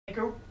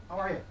Coop, how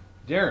are you?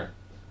 Darren,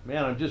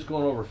 man, I'm just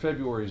going over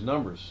February's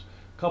numbers.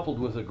 Coupled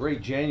with a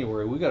great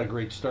January, we got a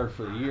great start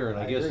for the year, and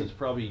I guess agree. it's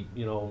probably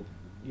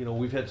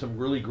we've had some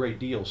really great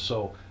deals.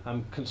 So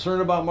I'm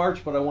concerned about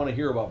March, but I want to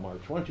hear about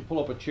March. Why don't you pull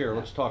up a chair?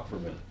 Let's talk for a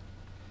minute.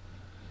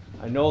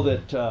 I know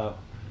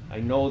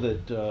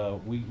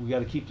that we got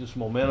to keep this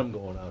momentum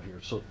going out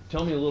here. So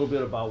tell me a little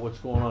bit about what's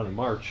going on in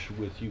March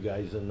with you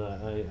guys, and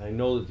I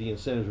know that the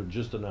incentives were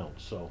just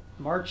announced. So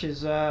March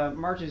is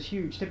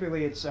huge.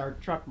 Typically, it's our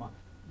truck month,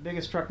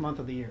 biggest truck month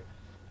of the year.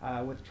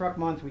 With truck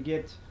month, we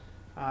get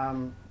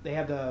they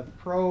have the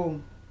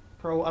pro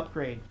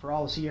upgrade for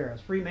all the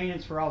Sierras, free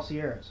maintenance for all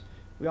Sierras.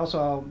 We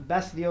also have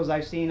best deals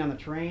I've seen on the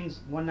Terrains,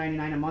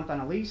 $199 a month on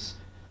a lease.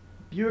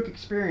 Buick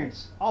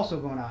Experience also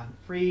going on,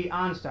 free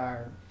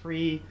OnStar,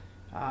 free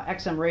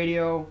XM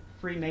radio,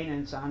 free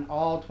maintenance on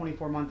all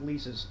 24-month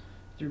leases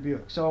through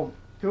Buick. So,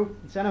 Coop,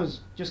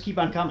 incentives just keep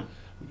on coming.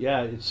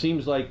 yeah, it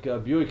seems like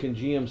Buick and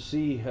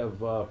GMC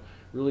have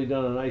really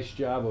done a nice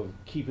job of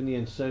keeping the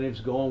incentives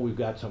going. We've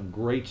got some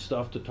great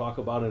stuff to talk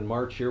about in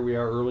March. Here we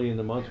are early in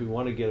the month. We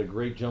want to get a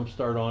great jump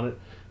start on it.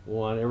 We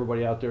want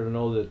everybody out there to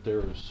know that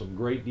there's some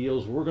great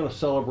deals. We're going to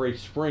celebrate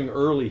spring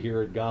early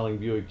here at Gowling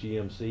Buick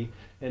GMC.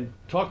 And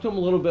talk to them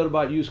a little bit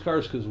about used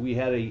cars, because we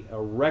had a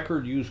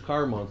record used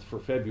car month for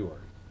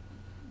February.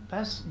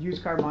 Best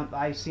used car month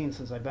I've seen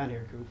since I've been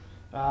here,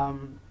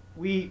 Coop.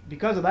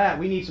 Because of that,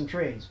 we need some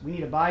trades. We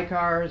need to buy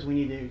cars. We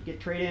need to get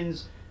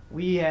trade-ins.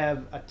 We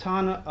have a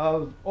ton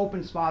of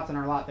open spots in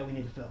our lot that we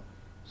need to fill.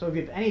 So if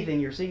you have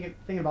anything you're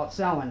thinking about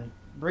selling,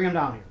 bring them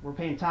down here. We're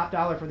paying top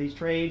dollar for these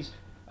trades.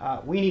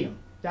 We need them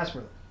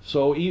desperately.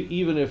 So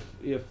even if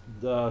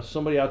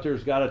somebody out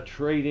there's got a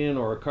trade-in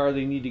or a car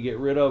they need to get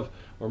rid of,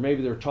 or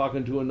maybe they're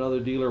talking to another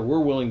dealer, we're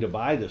willing to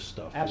buy this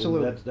stuff.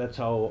 Absolutely. And that's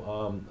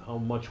how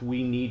much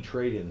we need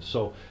trade-ins.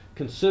 So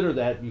consider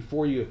that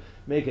before you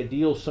make a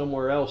deal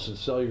somewhere else and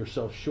sell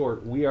yourself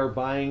short. We are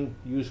buying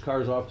used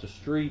cars off the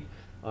street.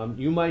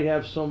 You might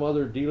have some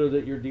other dealer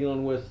that you're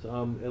dealing with.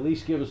 At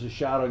least give us a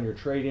shot on your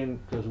trade-in,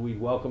 because we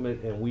welcome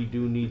it, and we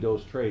do need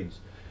those trades.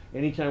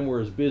 Anytime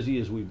we're as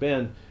busy as we've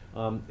been,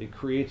 it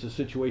creates a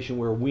situation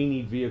where we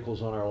need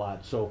vehicles on our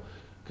lot. So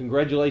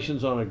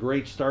congratulations on a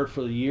great start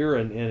for the year,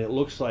 and it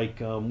looks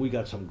like we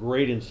got some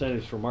great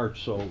incentives for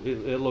March. So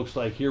it looks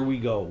like here we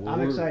go.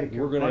 I'm excited.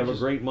 We're going to have a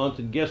great month,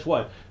 and guess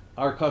what?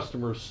 Our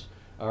customers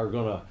are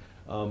going to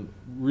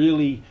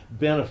really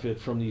benefit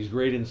from these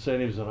great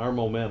incentives and our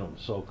momentum.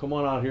 So come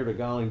on out here to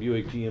Gowling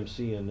Buick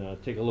GMC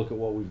and take a look at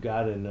what we've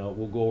got, and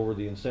we'll go over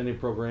the incentive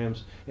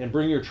programs, and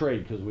bring your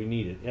trade, because we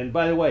need it. And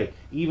by the way,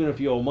 even if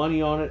you owe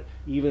money on it,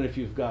 even if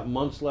you've got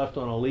months left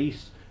on a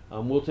lease,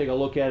 we'll take a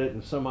look at it,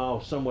 and somehow,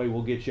 some way,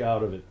 we'll get you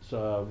out of it.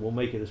 We'll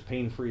make it as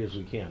pain-free as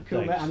we can.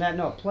 Cool. Thanks. On that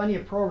note, plenty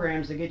of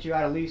programs to get you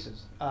out of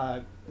leases.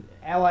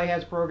 Ally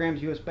has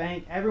programs, US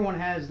Bank, everyone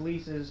has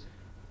leases,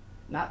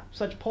 not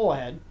such pull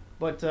ahead,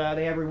 but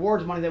they have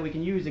rewards money that we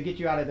can use to get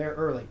you out of there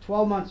early.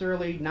 12 months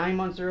early, 9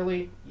 months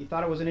early. You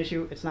thought it was an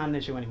issue, it's not an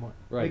issue anymore.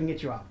 Right. We can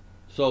get you out.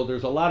 So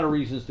there's a lot of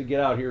reasons to get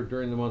out here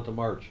during the month of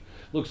March.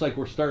 Looks like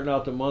we're starting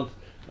out the month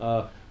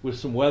with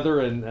some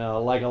weather and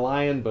like a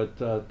lion,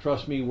 but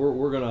trust me,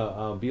 we're going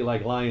to be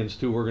like lions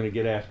too. We're going to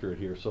get after it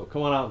here. So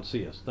come on out and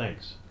see us.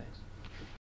 Thanks.